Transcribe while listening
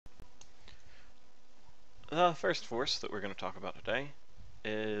The first force that we're going to talk about today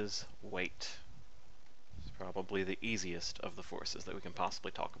is weight. It's probably the easiest of the forces that we can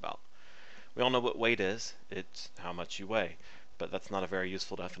possibly talk about. We all know what weight is. It's how much you weigh, but that's not a very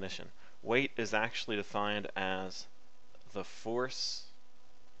useful definition. Weight is actually defined as the force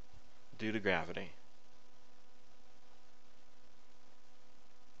due to gravity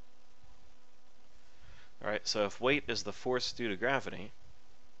Alright, so if weight is the force due to gravity,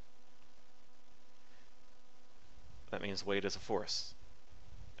 that means weight is a force.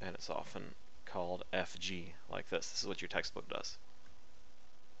 And it's often called Fg, like this. This is what your textbook does.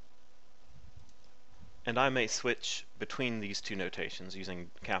 And I may switch between these two notations using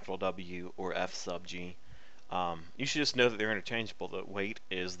capital W or F sub G. You should just know that they're interchangeable, that weight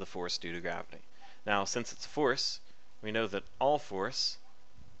is the force due to gravity. Now, since it's a force, we know that all force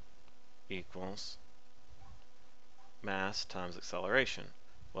equals mass times acceleration.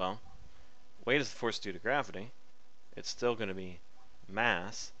 Well, weight is the force due to gravity. It's still going to be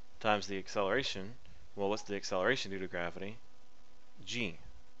mass times the acceleration. Well, what's the acceleration due to gravity? G,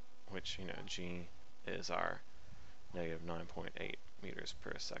 which, G is our negative 9.8 meters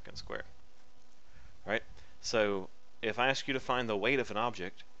per second squared. Right? So, if I ask you to find the weight of an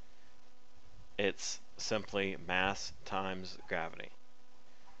object, it's simply mass times gravity.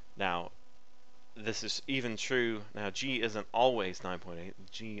 Now, this is even true. Now, G isn't always 9.8.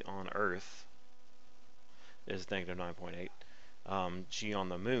 G on Earth is negative 9.8. G on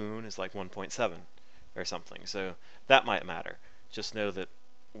the moon is like 1.7 or something. So that might matter. Just know that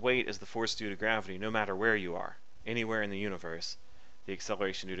weight is the force due to gravity no matter where you are. Anywhere in the universe, the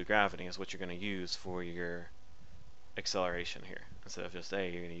acceleration due to gravity is what you're going to use for your acceleration here. Instead of just A,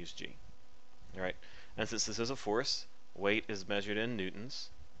 you're going to use G. Alright? And since this is a force, weight is measured in newtons.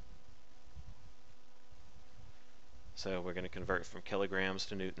 So we're going to convert from kilograms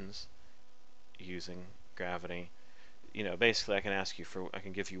to newtons using gravity. Basically I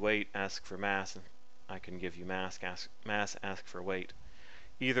can give you weight, ask for mass, and I can give you mass, ask for weight.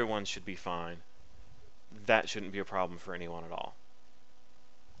 Either one should be fine. That shouldn't be a problem for anyone at all.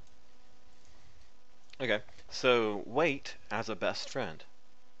 Okay, so weight as a best friend.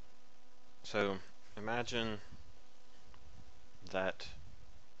 So imagine that,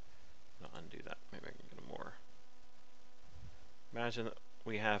 I'll undo that, maybe I can get a more. Imagine that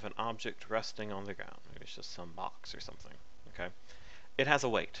we have an object resting on the ground. Maybe it's just some box or something. Okay, it has a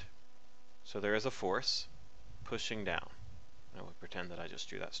weight. So there is a force pushing down. I will pretend that I just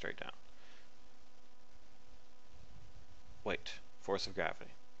drew that straight down. Weight, force of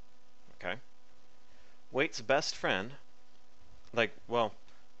gravity. Okay. Weight's best friend, let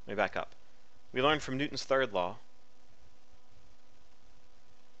me back up. We learned from Newton's third law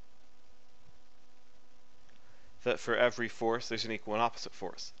that for every force there's an equal and opposite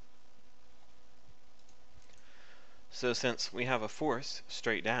force. So since we have a force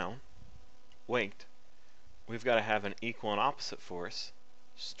straight down, weight, we've got to have an equal and opposite force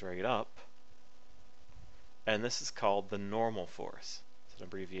straight up, and this is called the normal force. It's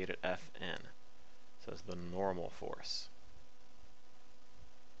abbreviated Fn. So it's the normal force.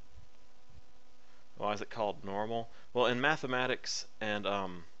 Why is it called normal? Well, in mathematics and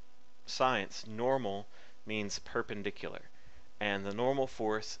science, normal means perpendicular, and the normal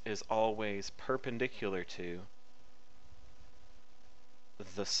force is always perpendicular to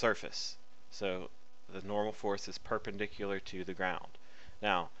the surface. So the normal force is perpendicular to the ground.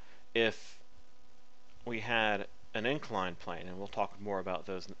 Now, if we had an inclined plane, and we'll talk more about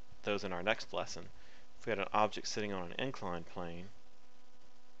those in our next lesson. If we had an object sitting on an inclined plane,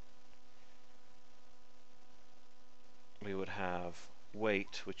 we would have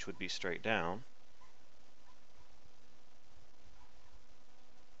weight, which would be straight down,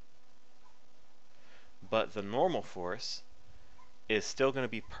 but the normal force is still going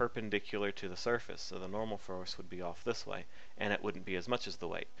to be perpendicular to the surface, so the normal force would be off this way, and it wouldn't be as much as the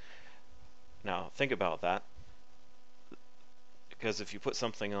weight. Now, think about that, because if you put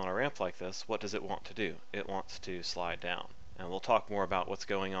something on a ramp like this, what does it want to do? It wants to slide down. And we'll talk more about what's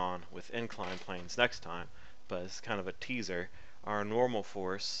going on with inclined planes next time, but as kind of a teaser, our normal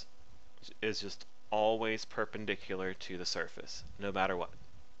force is just always perpendicular to the surface, no matter what.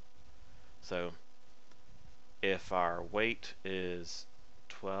 So if our weight is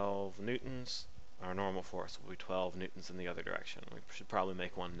 12 newtons, our normal force will be 12 newtons in the other direction. We should probably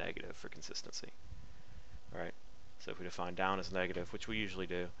make one negative for consistency. Alright, so if we define down as negative, which we usually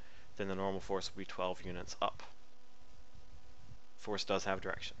do, then the normal force will be 12 units up. Force does have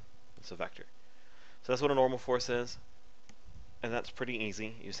direction. It's a vector. So that's what a normal force is, and that's pretty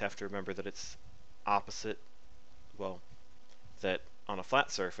easy. You just have to remember that it's opposite, that on a flat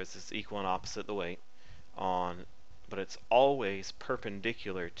surface it's equal and opposite the weight. but it's always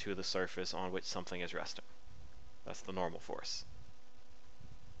perpendicular to the surface on which something is resting. That's the normal force.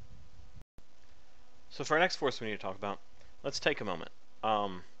 So for our next force we need to talk about, let's take a moment.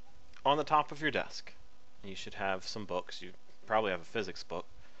 On the top of your desk, you should have some books. You probably have a physics book.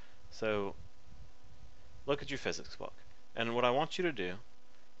 So look at your physics book. And what I want you to do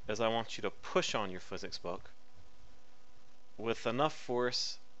is I want you to push on your physics book with enough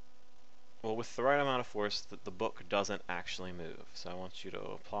force, well, with the right amount of force that the book doesn't actually move. So I want you to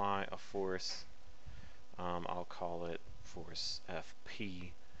apply a force, I'll call it force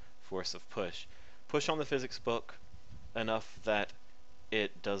FP, force of push. Push on the physics book enough that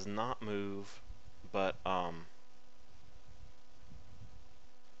it does not move, but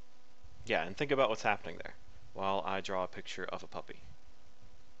yeah, and think about what's happening there while I draw a picture of a puppy.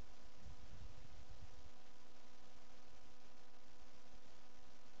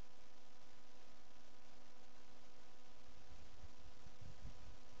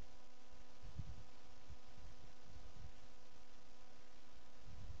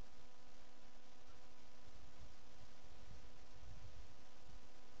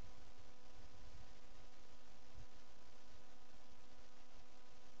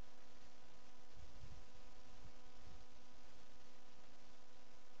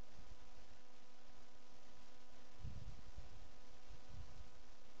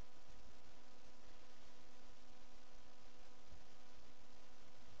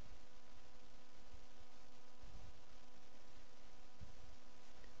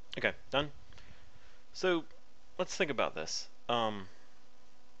 Okay, done? So let's think about this. Let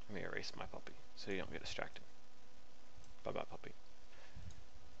me erase my puppy so you don't get distracted. Bye-bye, puppy.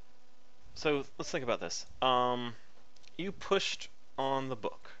 So let's think about this. You pushed on the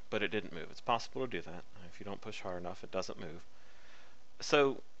book, but it didn't move. It's possible to do that. If you don't push hard enough, it doesn't move.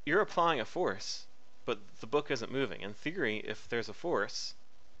 So you're applying a force, but the book isn't moving. In theory, if there's a force,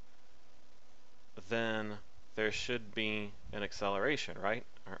 then there should be an acceleration, right?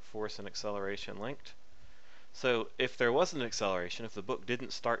 Aren't force and acceleration linked? So if there was an acceleration, if the book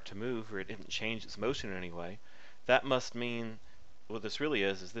didn't start to move or it didn't change its motion in any way, that must mean what this really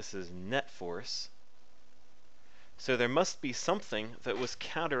is this is net force. So there must be something that was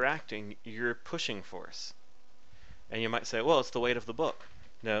counteracting your pushing force. And you might say, well, it's the weight of the book.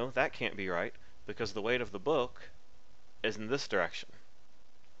 No, that can't be right, because the weight of the book is in this direction.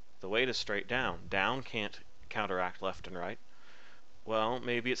 The weight is straight down. Down can't counteract left and right. Well,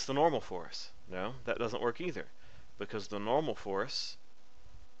 maybe it's the normal force. No, that doesn't work either, because the normal force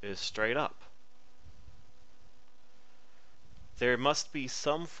is straight up. There must be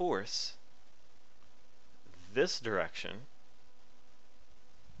some force this direction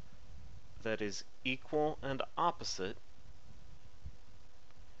that is equal and opposite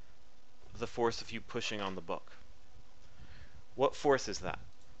the force of you pushing on the book. What force is that?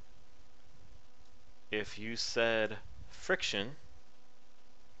 If you said friction,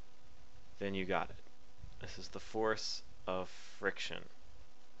 then you got it. This is the force of friction.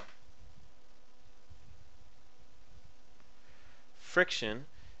 Friction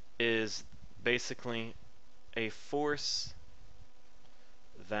is basically a force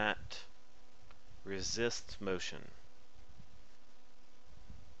that resists motion.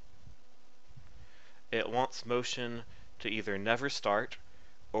 It wants motion to either never start,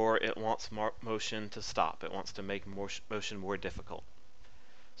 or it wants motion to stop. It wants to make motion more difficult.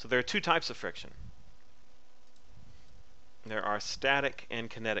 So there are two types of friction. There are static and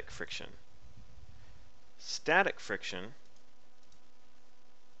kinetic friction. Static friction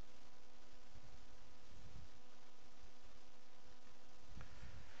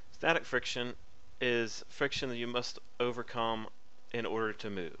is friction that you must overcome in order to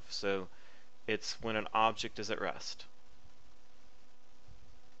move. So it's when an object is at rest.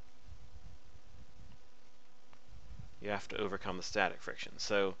 You have to overcome the static friction.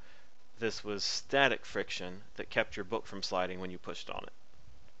 So this was static friction that kept your book from sliding when you pushed on it.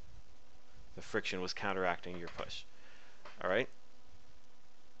 The friction was counteracting your push. Alright?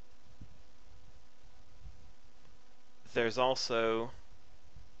 There's also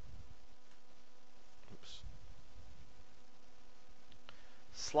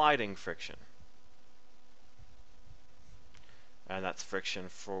sliding friction. And that's friction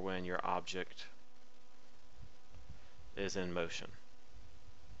for when your object is in motion.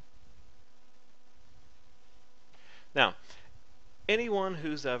 Now, anyone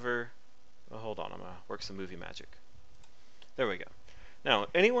who's ever, well, hold on, I'm going to work some movie magic. There we go. Now,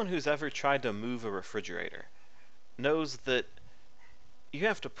 anyone who's ever tried to move a refrigerator knows that you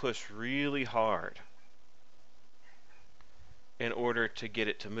have to push really hard in order to get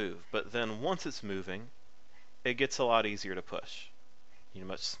it to move. But then once it's moving, it gets a lot easier to push. You know,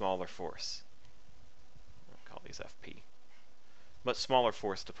 much smaller force. I'll call these FP. Much smaller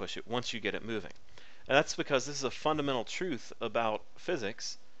force to push it once you get it moving. And that's because this is a fundamental truth about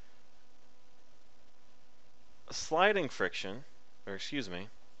physics. Sliding friction, or excuse me,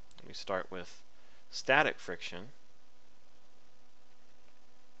 let me start with static friction,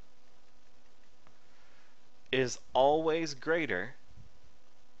 is always greater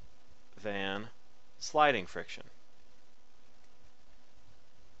than sliding friction.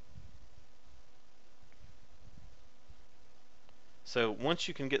 So once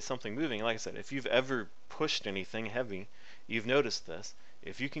you can get something moving, like I said, if you've ever pushed anything heavy, you've noticed this.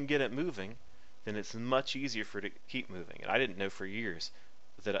 If you can get it moving, then it's much easier for it to keep moving. And I didn't know for years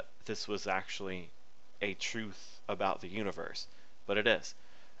that this was actually a truth about the universe, but it is.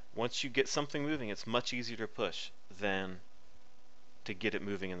 Once you get something moving, it's much easier to push than to get it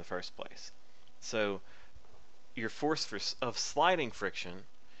moving in the first place. So your force of sliding friction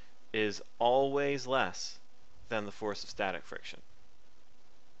is always less than the force of static friction.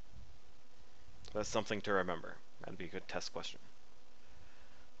 That's something to remember. That'd be a good test question.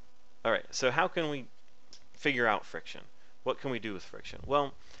 Alright, so how can we figure out friction? What can we do with friction?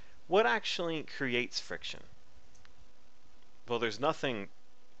 Well, what actually creates friction? Well, there's nothing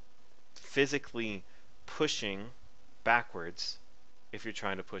physically pushing backwards if you're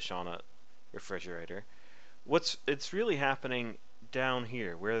trying to push on a refrigerator. It's really happening down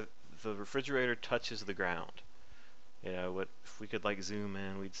here where the refrigerator touches the ground. You know, if we could like zoom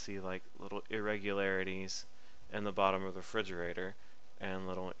in, we'd see like little irregularities in the bottom of the refrigerator and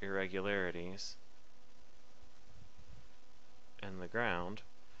little irregularities in the ground,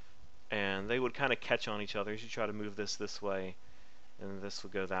 and they would kind of catch on each other as you try to move this way, and this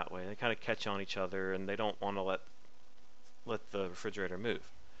would go that way. They kind of catch on each other, and they don't want to let the refrigerator move.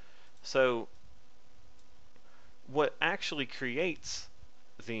 So what actually creates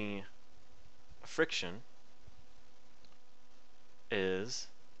the friction is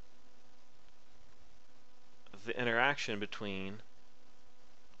the interaction between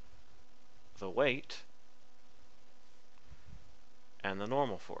the weight and the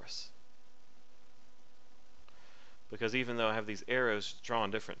normal force. Because even though I have these arrows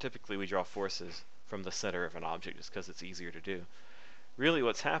drawn different, typically we draw forces from the center of an object just because it's easier to do. Really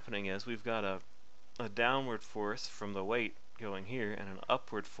what's happening is we've got a downward force from the weight going here and an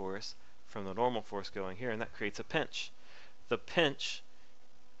upward force from the normal force going here, and that creates a pinch. The pinch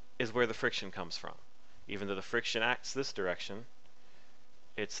is where the friction comes from. Even though the friction acts this direction,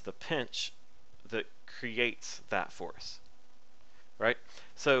 it's the pinch that creates that force. Right?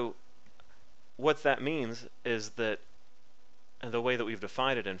 So what that means is that, and the way that we've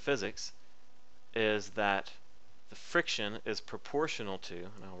defined it in physics, is that the friction is proportional to,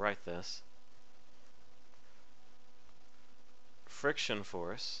 and I'll write this, friction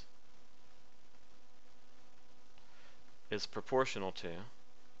force is proportional to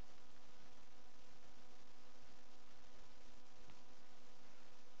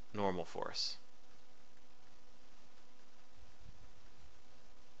normal force.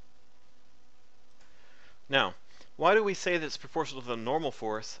 Now, why do we say that it's proportional to the normal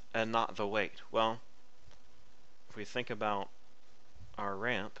force and not the weight? Well, if we think about our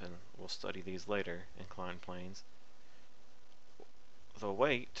ramp, and we'll study these later, inclined planes, the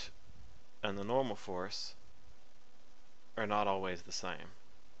weight and the normal force are not always the same.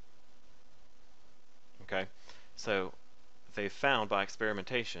 Okay? So they found by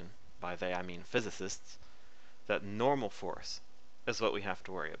experimentation, by they I mean physicists, that normal force is what we have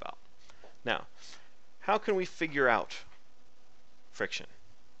to worry about. Now, how can we figure out friction?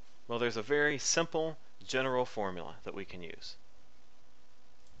 Well, there's a very simple general formula that we can use.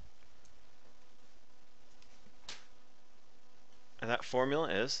 And that formula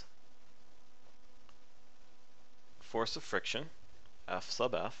is force of friction, F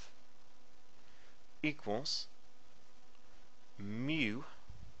sub F, equals mu,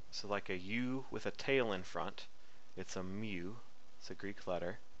 so like a U with a tail in front, it's a mu, it's a Greek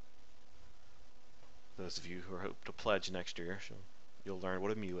letter. Those of you who hope to pledge next year, you'll learn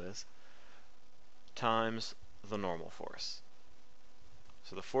what a mu is, times the normal force.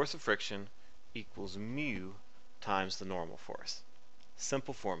 So the force of friction equals mu times the normal force.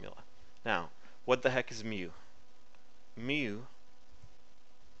 Simple formula. Now, what the heck is mu? Mu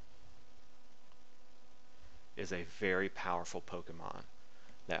is a very powerful Pokemon.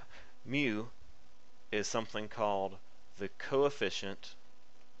 Now, mu is something called the coefficient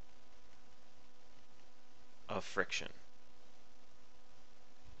of friction.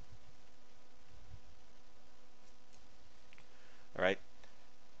 Alright,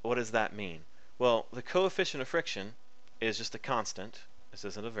 what does that mean? Well, the coefficient of friction is just a constant. This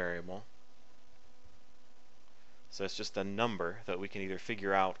isn't a variable. So it's just a number that we can either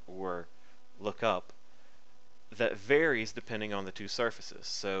figure out or look up that varies depending on the two surfaces.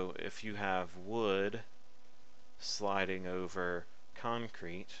 So if you have wood sliding over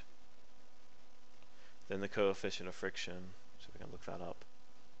concrete, then the coefficient of friction, so we can look that up.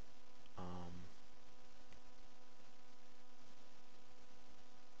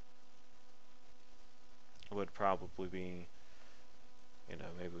 Would probably be,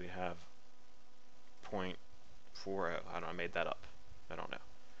 maybe we have 0.40. I don't know, I made that up. I don't know.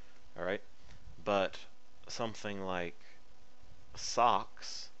 All right, but something like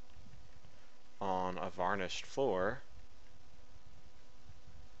socks on a varnished floor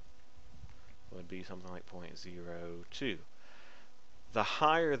would be something like 0.02. The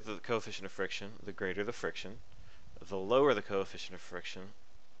higher the coefficient of friction, the greater the friction. The lower the coefficient of friction,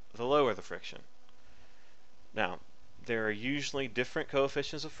 the lower the friction. Now, there are usually different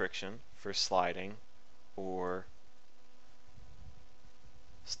coefficients of friction for sliding or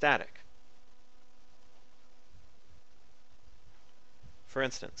static. For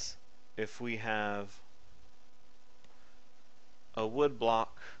instance, if we have a wood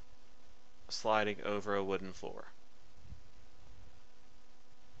block sliding over a wooden floor,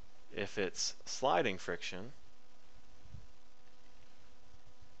 if it's sliding friction,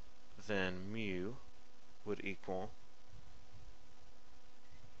 then mu would equal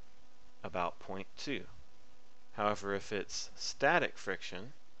about 0.2. However, if it's static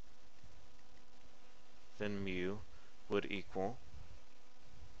friction, then mu would equal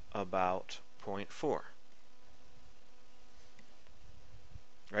about 0.4.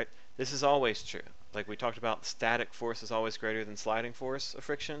 Right? This is always true. Like we talked about, static force is always greater than sliding force of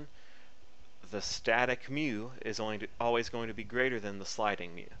friction. The static mu is always going to be greater than the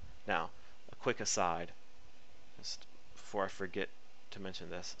sliding mu. Now, a quick aside, just before I forget to mention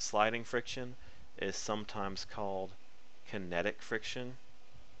this, sliding friction is sometimes called kinetic friction.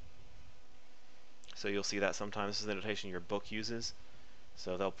 So you'll see that sometimes. This is the notation your book uses.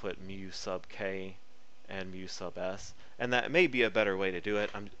 So they'll put mu sub k and mu sub s, and that may be a better way to do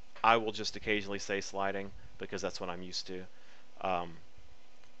it. I will just occasionally say sliding because that's what I'm used to.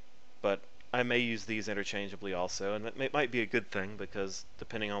 But I may use these interchangeably also, and that might be a good thing because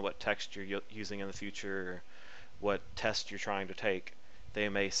depending on what text you're using in the future or what test you're trying to take, they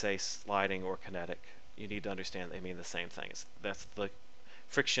may say sliding or kinetic. You need to understand they mean the same thing. That's the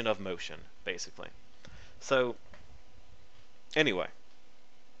friction of motion, basically. So, anyway.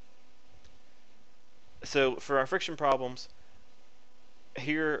 So, for our friction problems,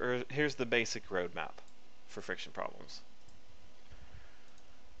 here's the basic roadmap for friction problems.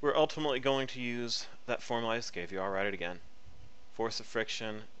 We're ultimately going to use that formula I just gave you. I'll write it again. Force of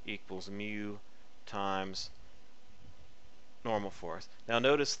friction equals mu times normal force. Now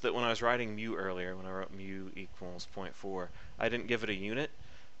notice that when I was writing mu earlier, when I wrote mu equals 0.4, I didn't give it a unit.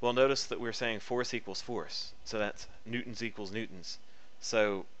 Well, notice that we're saying force equals force. So that's newtons equals newtons.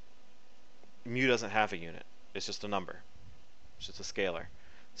 So mu doesn't have a unit. It's just a number. It's just a scalar.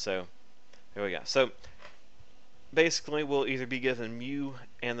 So here we go. So basically we'll either be given mu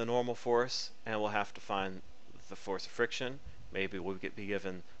and the normal force, and we'll have to find the force of friction. Maybe we'll be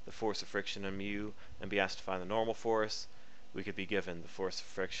given the force of friction and mu and be asked to find the normal force. We could be given the force of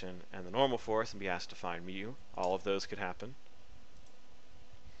friction and the normal force and be asked to find mu. All of those could happen.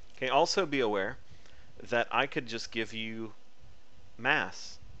 Okay, also be aware that I could just give you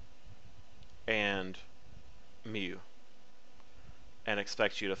mass and mu and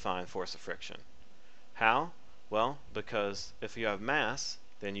expect you to find force of friction. How? Well, because if you have mass,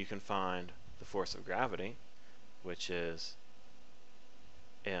 then you can find the force of gravity, which is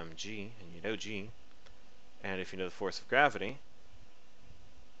mg, and you know g. And if you know the force of gravity,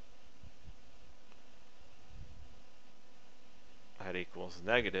 that equals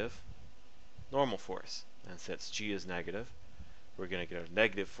negative normal force. And since g is negative, we're going to get a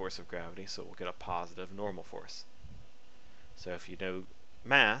negative force of gravity, so we'll get a positive normal force. So if you know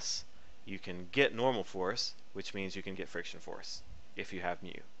mass, you can get normal force, which means you can get friction force if you have mu.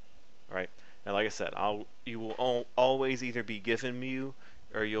 All right. Now, like I said, you will always either be given mu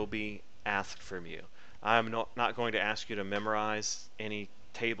or you'll be asked for mu. I'm not going to ask you to memorize any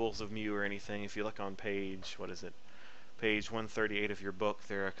tables of mu or anything. If you look on page, what is it? Page 138 of your book,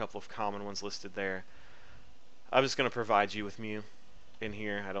 there are a couple of common ones listed there. I'm just going to provide you with mu in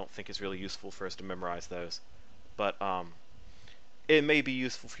here. I don't think it's really useful for us to memorize those. But it may be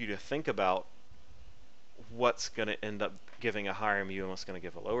useful for you to think about what's going to end up giving a higher mu and what's going to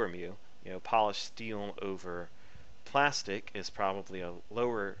give a lower mu. You know, polished steel over plastic is probably a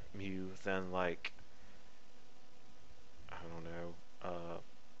lower mu than, like, I don't know,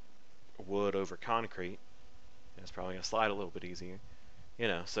 wood over concrete. It's probably going to slide a little bit easier.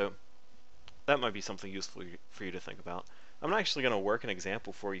 So that might be something useful for you to think about. I'm not actually going to work an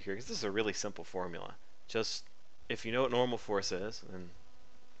example for you here because this is a really simple formula. Just, if you know what normal force is, and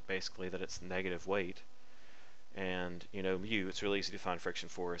basically that it's negative weight, and you know mu, it's really easy to find friction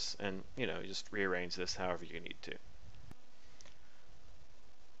force, and you just rearrange this however you need to.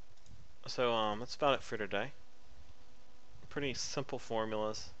 So that's about it for today. Pretty simple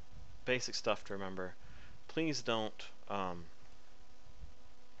formulas, basic stuff to remember. Please don't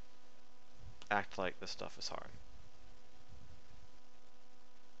act like this stuff is hard.